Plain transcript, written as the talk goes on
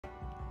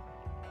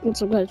What's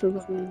up, guys? We're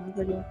back with another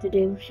video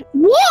today.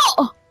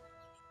 What?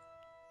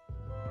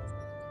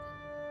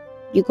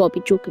 You gotta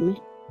be joking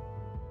me.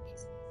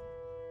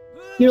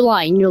 You're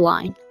lying. You're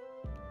lying.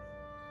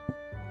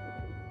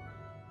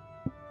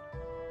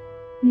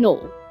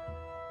 No.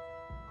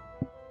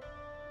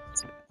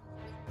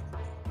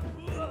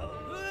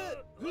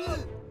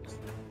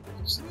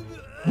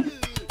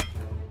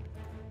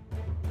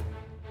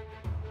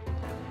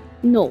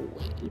 No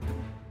way.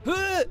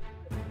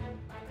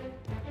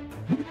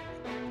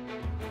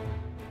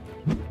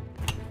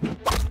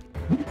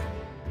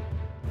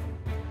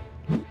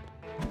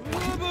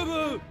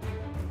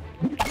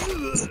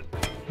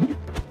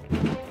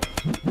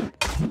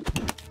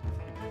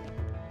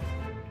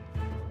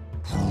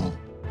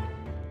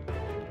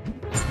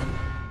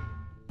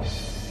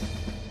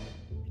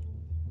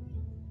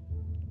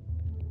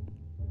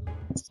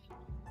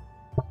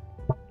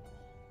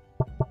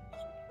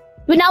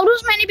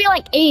 Ronaldo's meant to be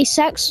like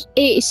 86,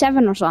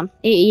 87 or something.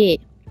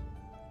 88.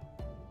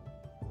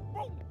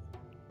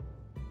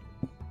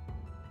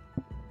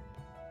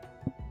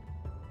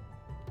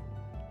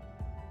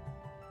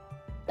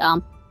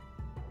 Damn.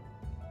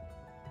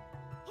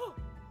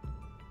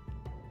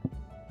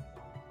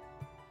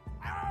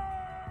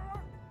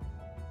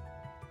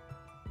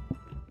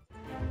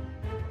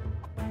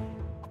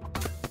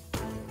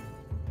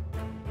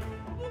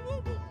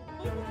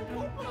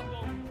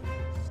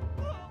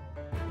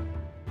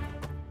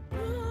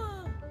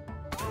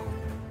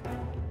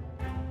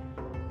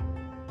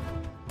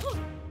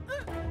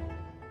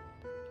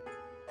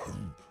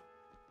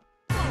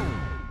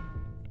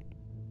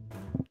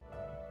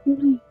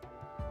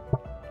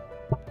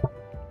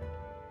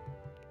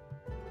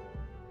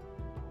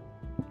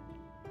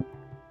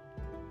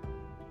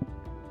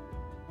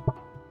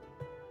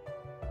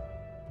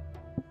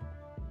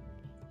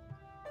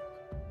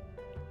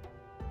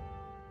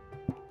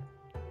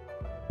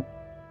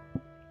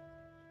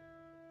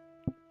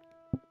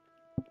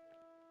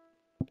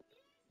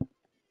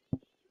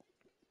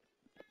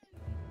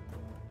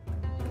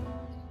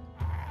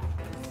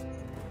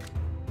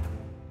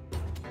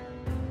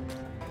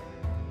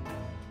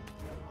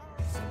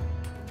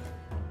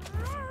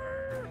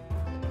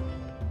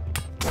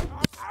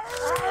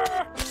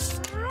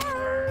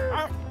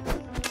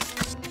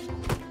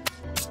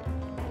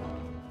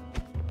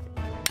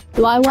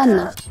 Do I win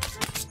though?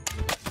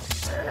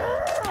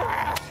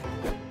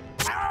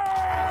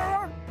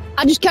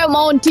 I just killed my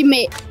own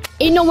teammate.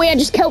 Ain't no way I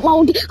just killed my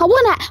own I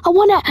won it! I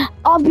won it!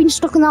 I've been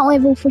stuck on that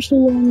level for so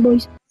long,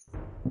 boys.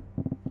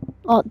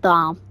 Oh,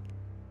 damn.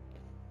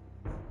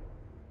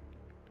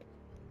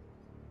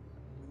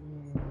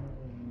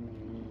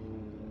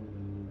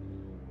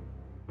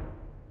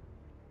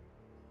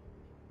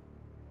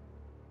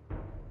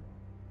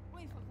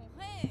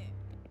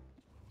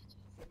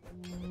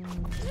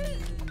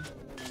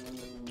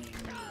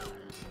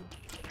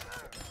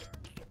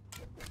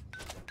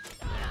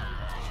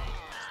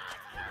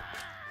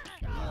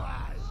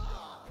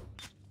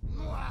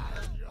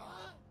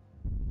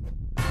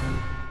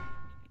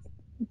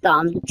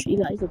 Damn, the tree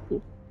guys up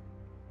here.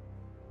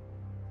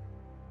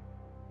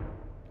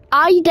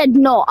 I did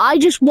not. I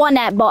just won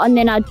that button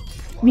and then I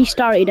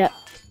restarted it.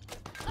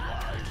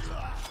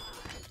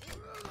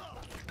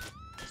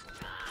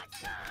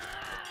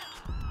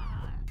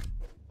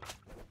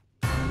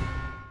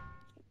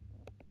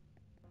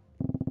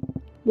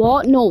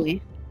 What? No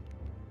way.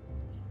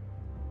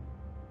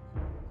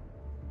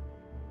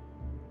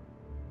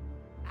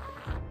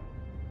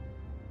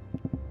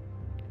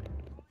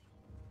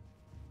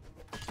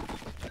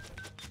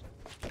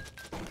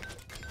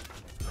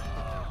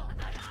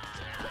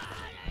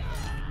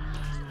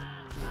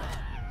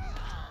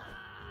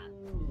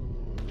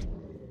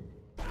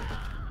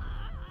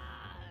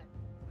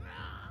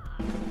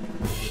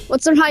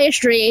 What's their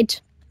highest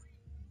rate?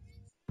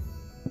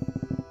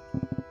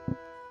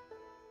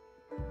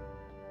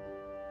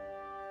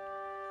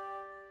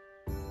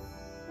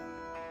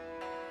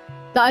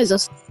 That is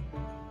us.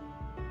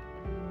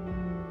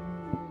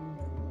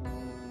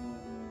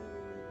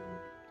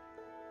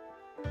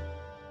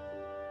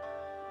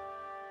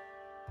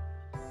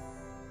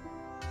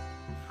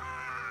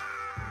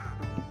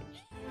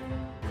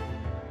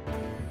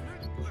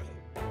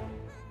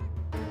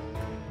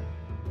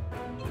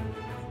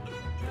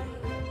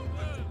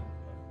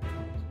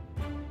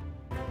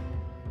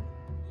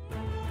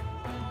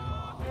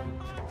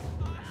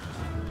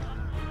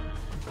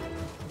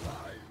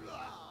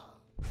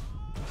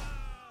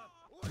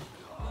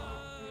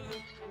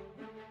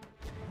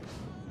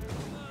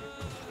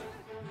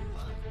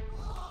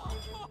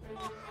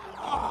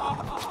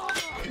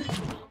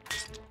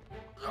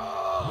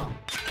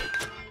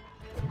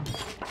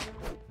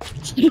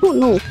 I don't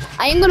know.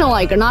 I ain't gonna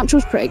lie,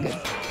 Garnacho's pretty good.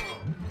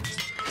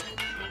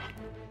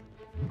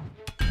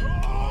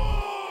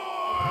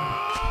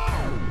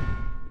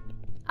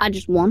 I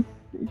just won.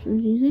 This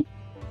was easy.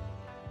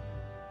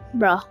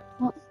 Bruh,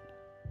 what?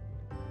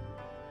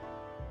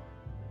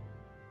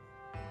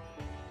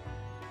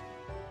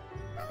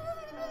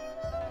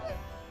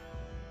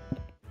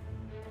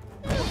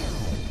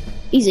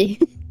 Easy.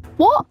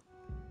 What?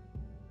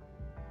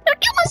 Don't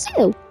kill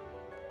myself.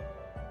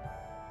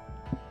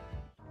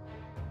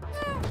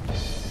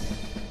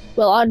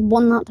 Well, I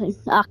won that time.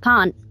 I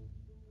can't.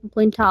 I'm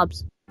playing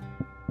tabs.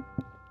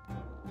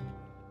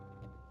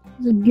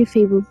 It's a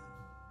goofy one.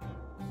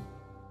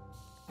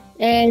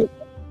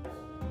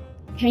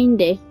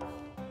 Kinda.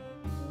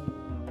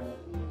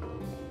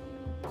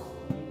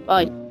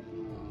 Bye.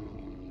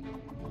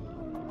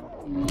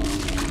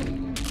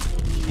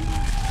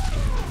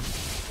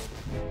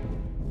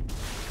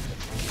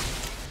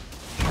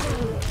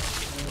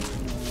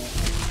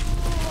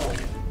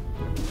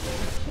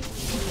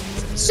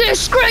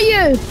 Zeus, screw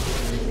you!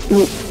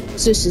 No,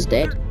 Zeus is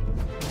dead.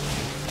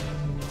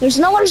 There's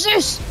another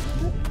Zeus!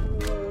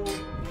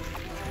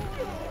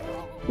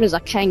 There's a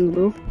king,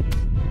 bro.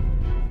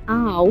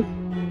 Ow.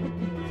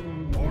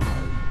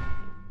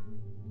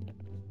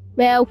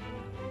 Well,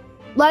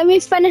 let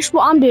me finish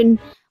what I'm doing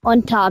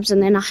on tabs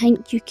and then I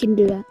think you can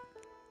do it.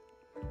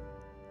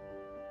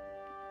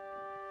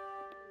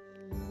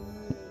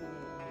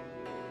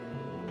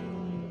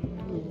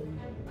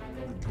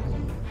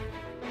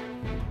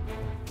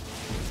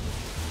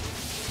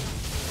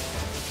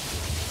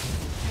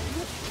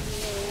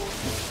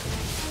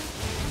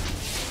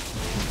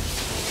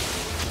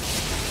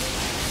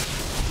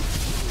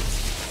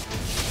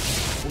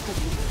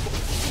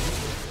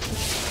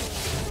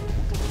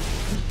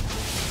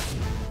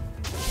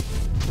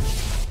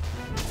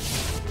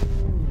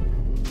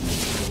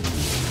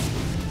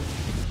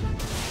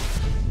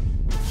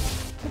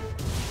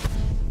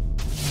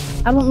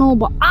 I don't know,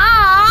 but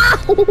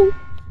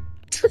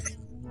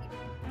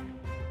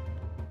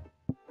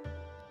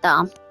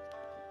damn.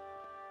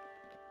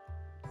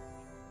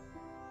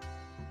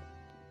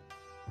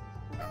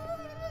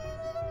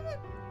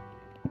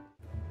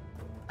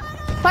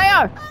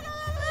 Fire!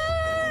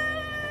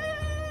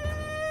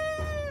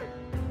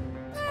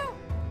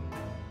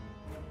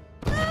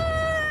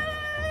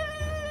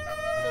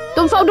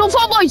 Don't fall,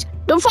 boys!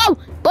 Don't fall!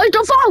 Boys,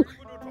 don't fall!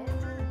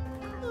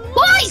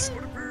 Boys!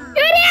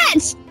 You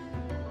idiots!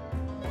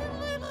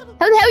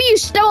 How the hell are you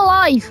still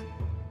alive?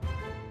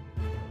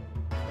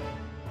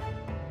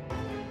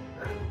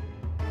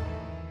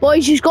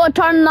 Boys, you've got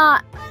to turn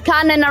that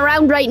cannon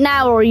around right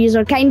now or yous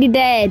are kinda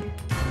dead.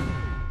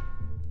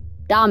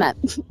 Damn it.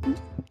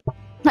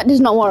 That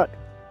does not work.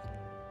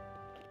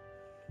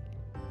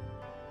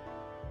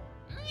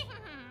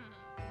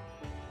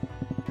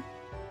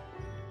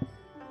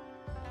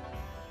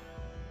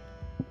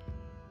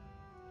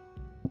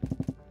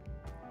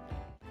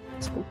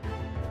 Let's go.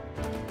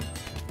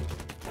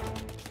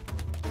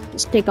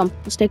 Let's take them.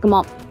 Let's take them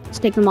up. Let's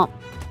take them up.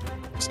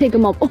 Let's take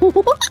them up.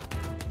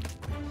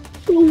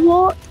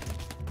 What?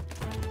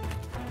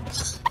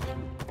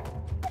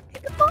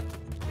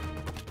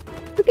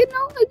 Okay,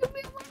 now I can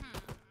be one.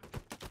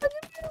 I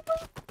can be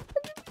one.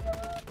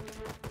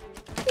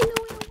 You know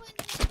what I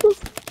want.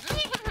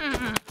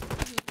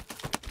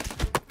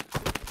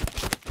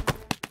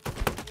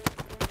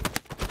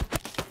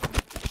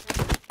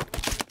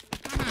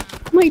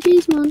 My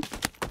days, man.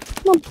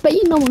 I'm not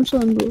biting no one's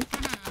son, bro.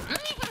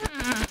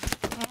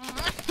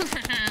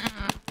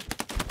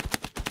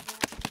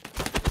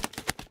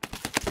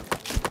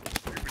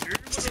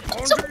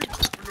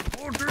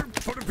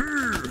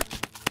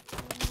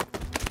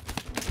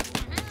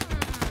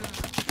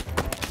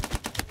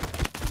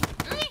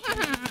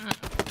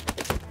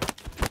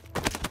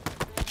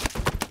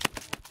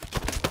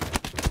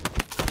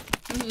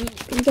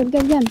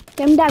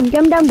 Get him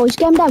down, boys,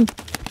 get him down.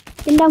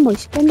 Get him down,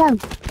 boys, get him down.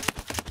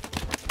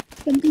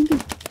 Get him.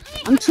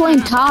 I'm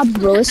playing tabs,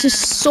 bro. This is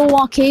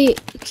so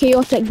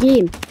chaotic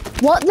game.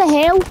 What the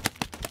hell?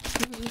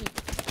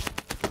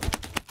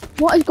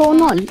 What is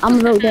going on? I'm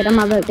about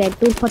dead,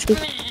 Don't push me.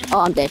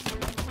 Oh, I'm dead.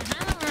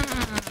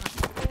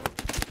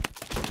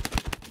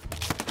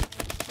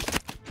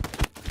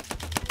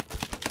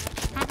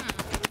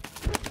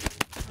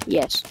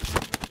 Yes.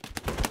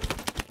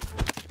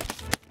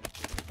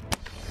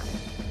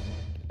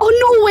 Oh,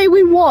 no way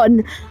we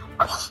won!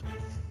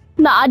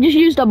 Nah, I just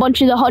used a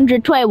bunch of the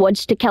 120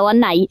 words to kill a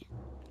knight.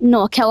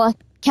 No, kill a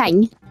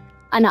king.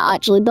 And I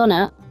actually done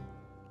it.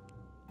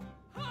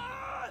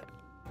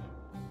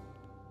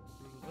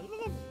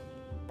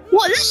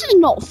 What? This is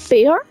not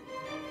fair.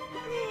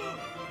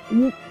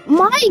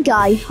 My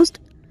guy has...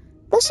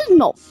 This is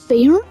not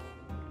fair.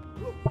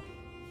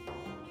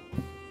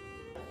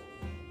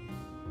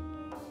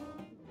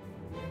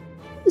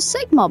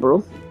 Sigma,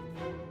 bro.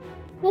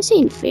 This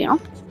ain't fair.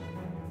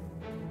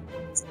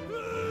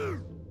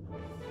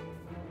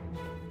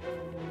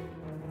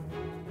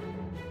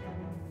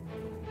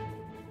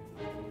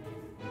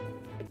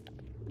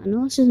 I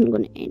know this isn't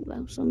going to end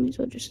well, so I may as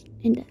well just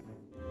end it.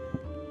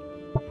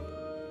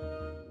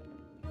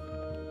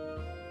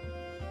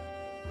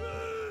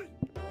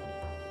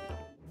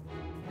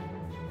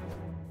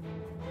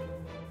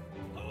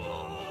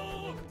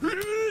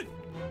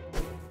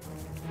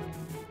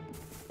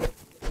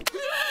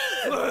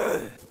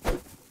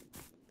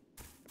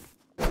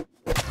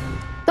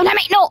 Don't let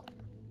me know!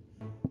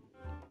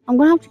 I'm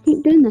going to have to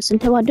keep doing this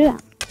until I do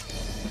it.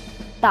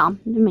 Damn,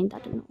 never mind, I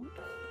didn't know.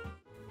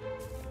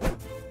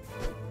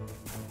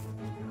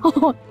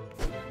 Oh,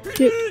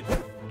 shit.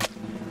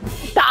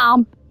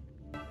 Damn.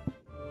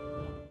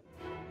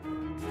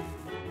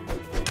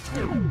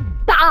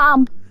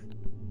 Damn.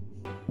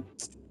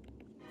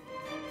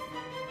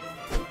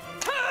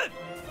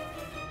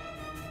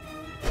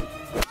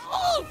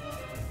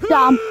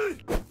 Damn.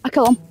 I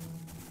kill him.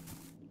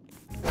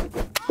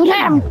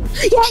 Damn.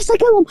 Yes, I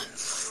kill him.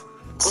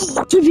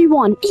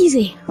 2v1,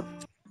 easy.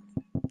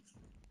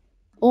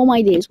 Oh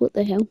my days, what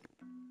the hell?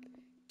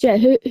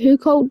 Jet, who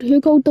called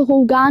the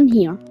whole gang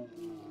here?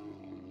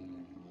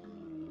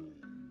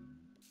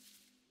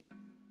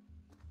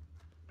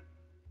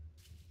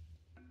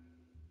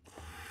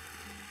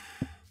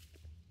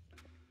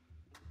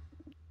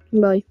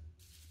 Bye.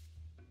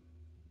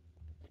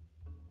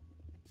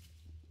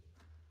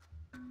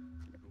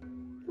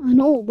 I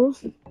know, bro.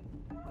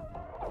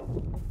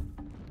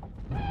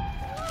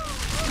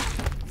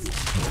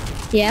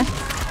 Yeah.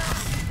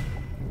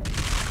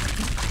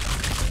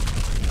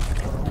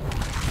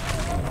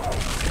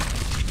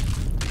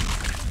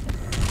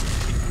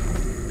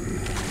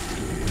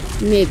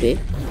 Maybe.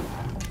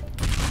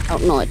 I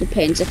don't know, it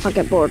depends if I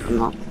get bored or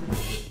not.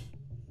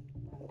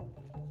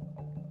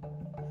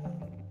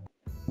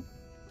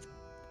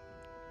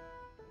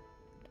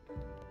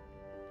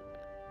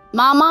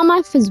 My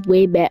mammoth is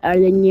way better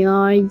than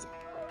yours.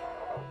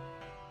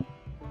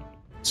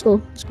 Let's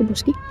go,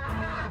 broski.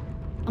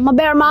 I'm a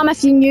better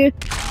mammoth than you.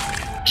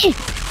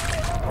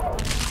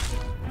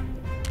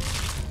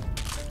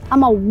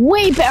 I'm a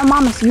way better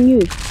mammoth than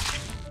you.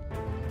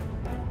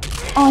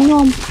 Oh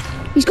no,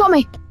 he's got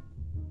me.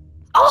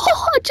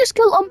 Oh, I just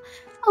killed him.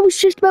 I was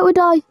just about to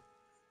die.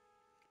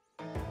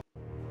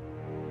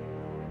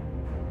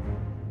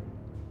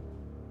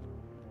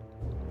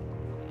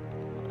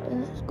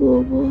 Let's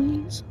go,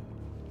 boys.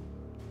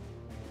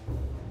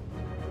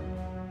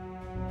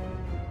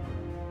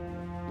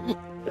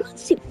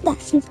 Let's see what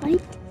that feels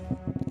like.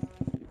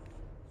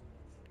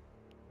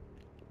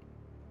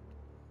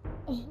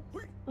 Oh,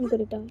 I'm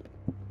gonna die.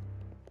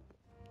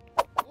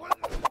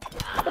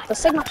 What the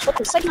signal? What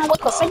the signal?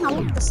 What the signal?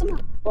 What the signal?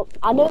 Well,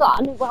 I knew that.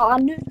 I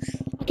knew.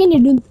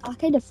 I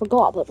kind of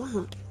forgot about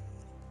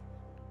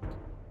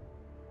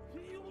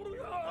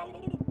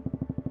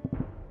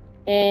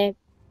that.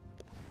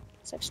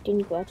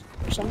 16 quid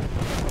or something.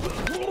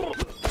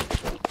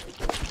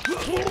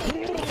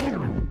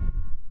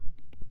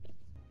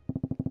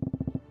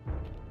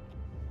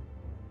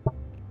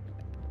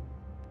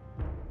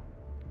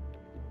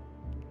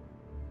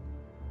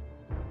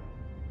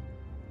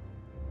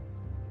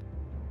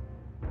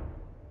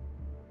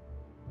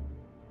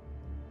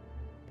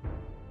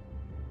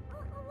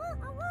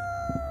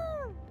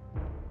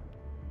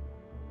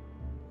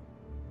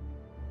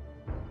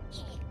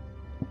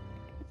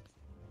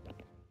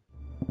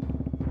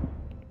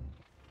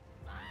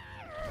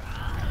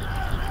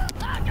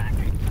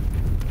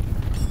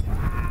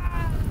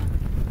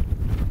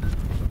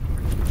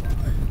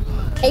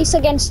 Ace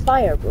against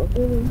fire, bro.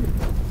 Well,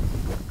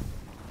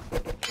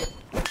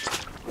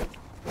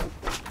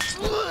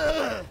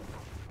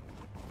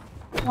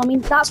 I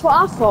mean, that's what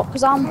I thought,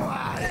 because I'm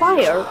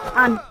fire,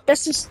 and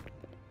it's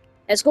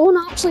going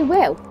actually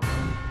well.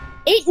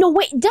 Ain't no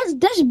way, this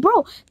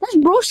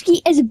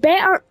broski is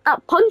better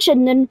at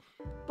punching than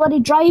bloody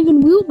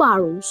driving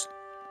wheelbarrows.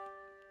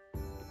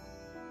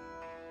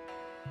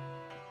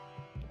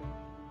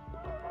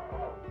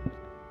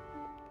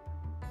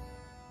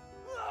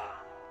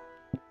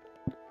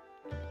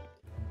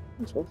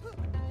 So.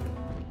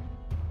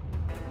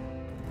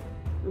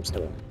 I'm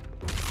still in.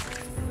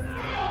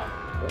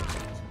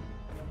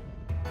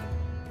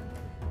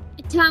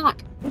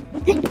 Attack!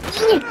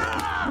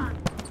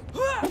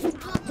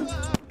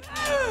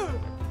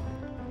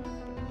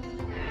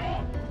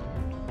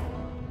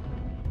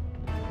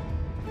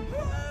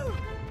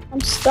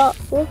 I'm stuck,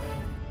 bro.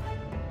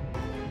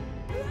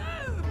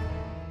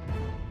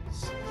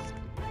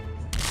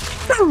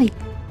 Die!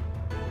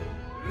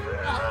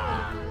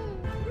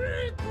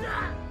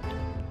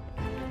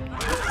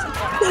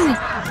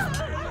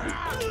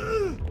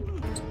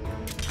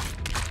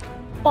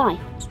 Die.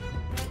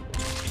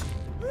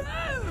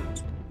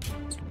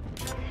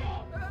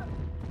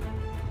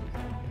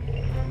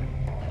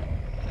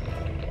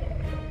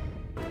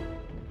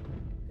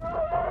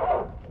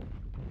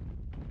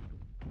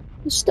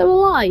 He's still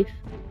alive.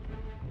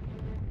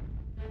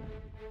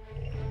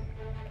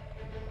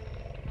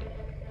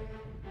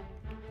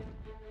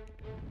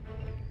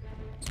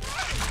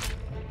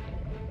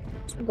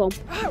 Go on.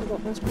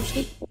 That's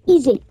pushing.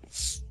 Easy.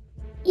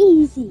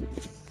 Easy.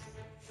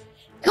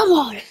 Come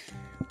on.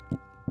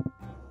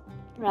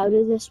 Right, I'll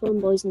do this one,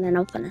 boys, and then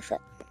I'll finish it.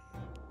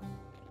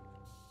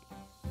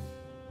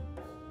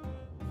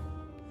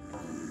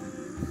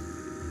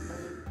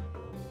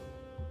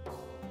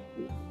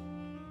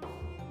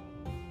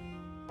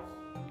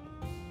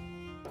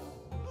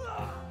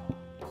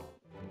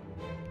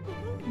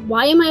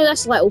 Why am I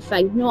this little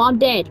thing? No, I'm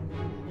dead.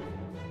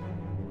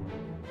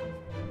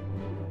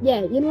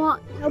 Yeah, you know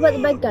what? How about the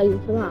big guy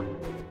for that?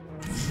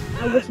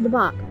 I'll go to the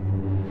back.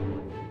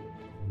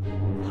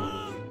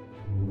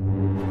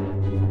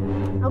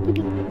 How could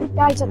the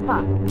guys at the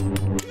back?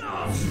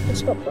 Let's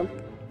stop them.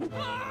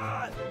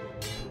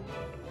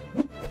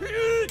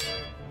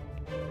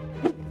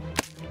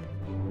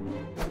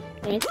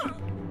 Dead.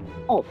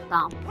 Oh,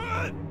 damn.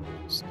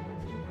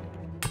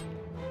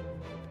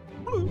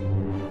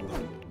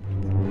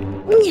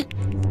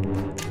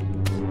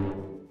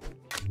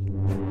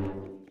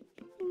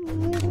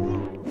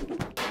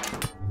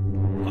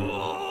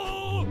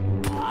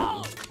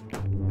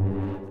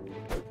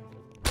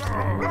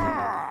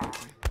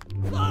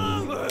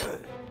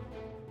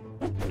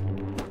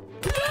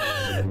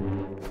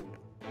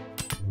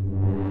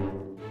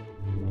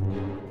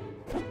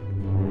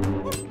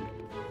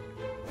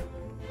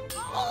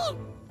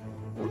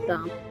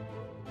 Damn.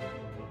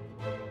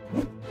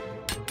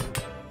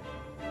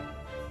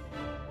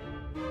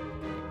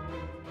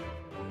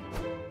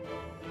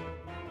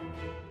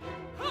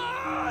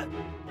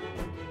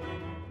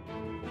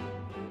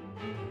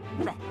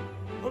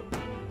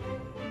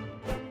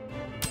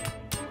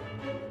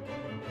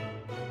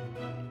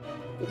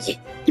 Yeah,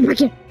 get back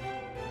here.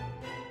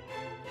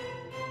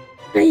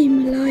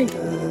 I'm alive.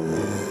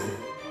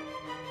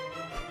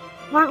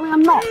 Apparently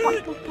I'm not.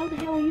 How the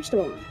hell are you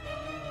still on?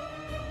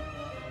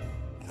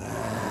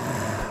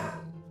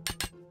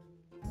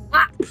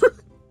 Ah!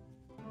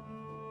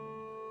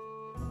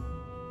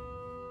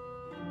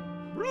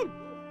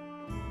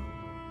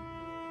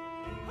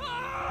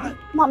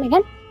 Come on,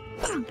 again.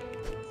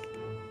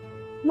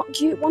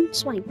 Knock you one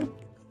swing.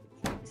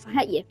 If I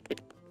hit you.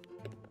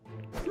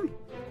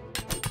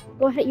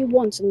 Go hit you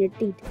once and you're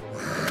dead.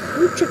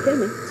 You tripped me,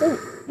 isn't it?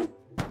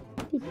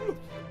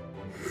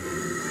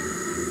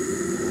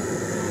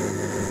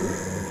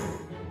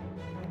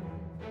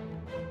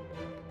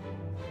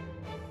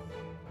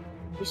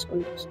 Just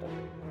going to stop.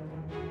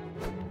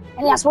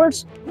 Any last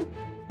words?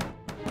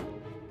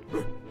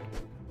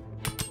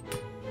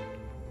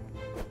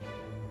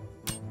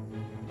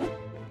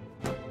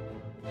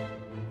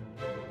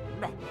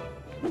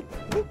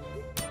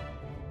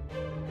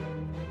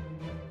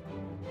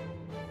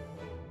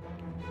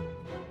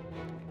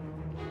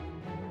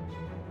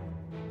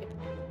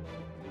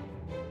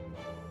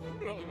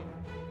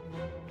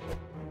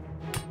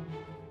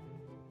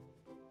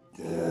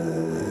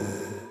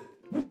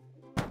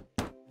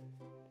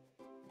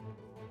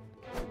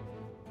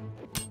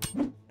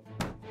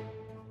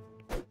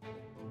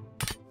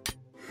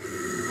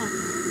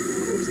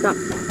 Stop.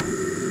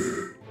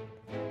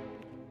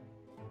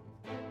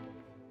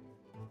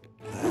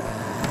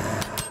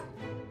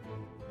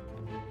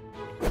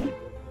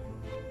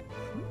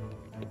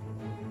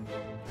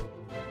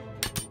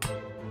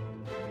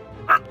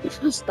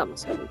 Stop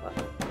myself,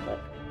 but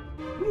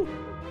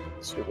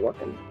it's not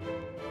working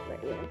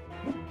right away.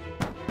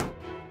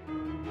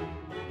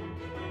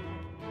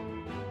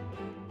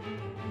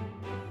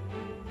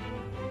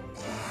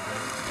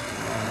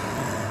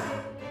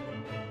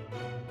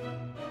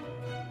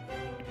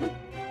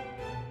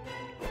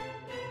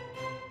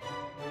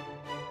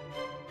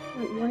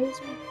 Why is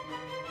it?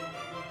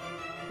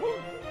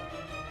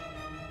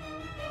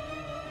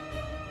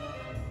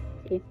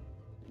 Okay.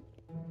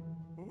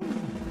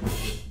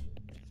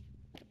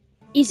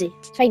 Easy,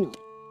 finally.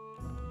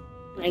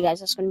 Alright guys,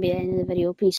 that's gonna be the end of the video. Peace.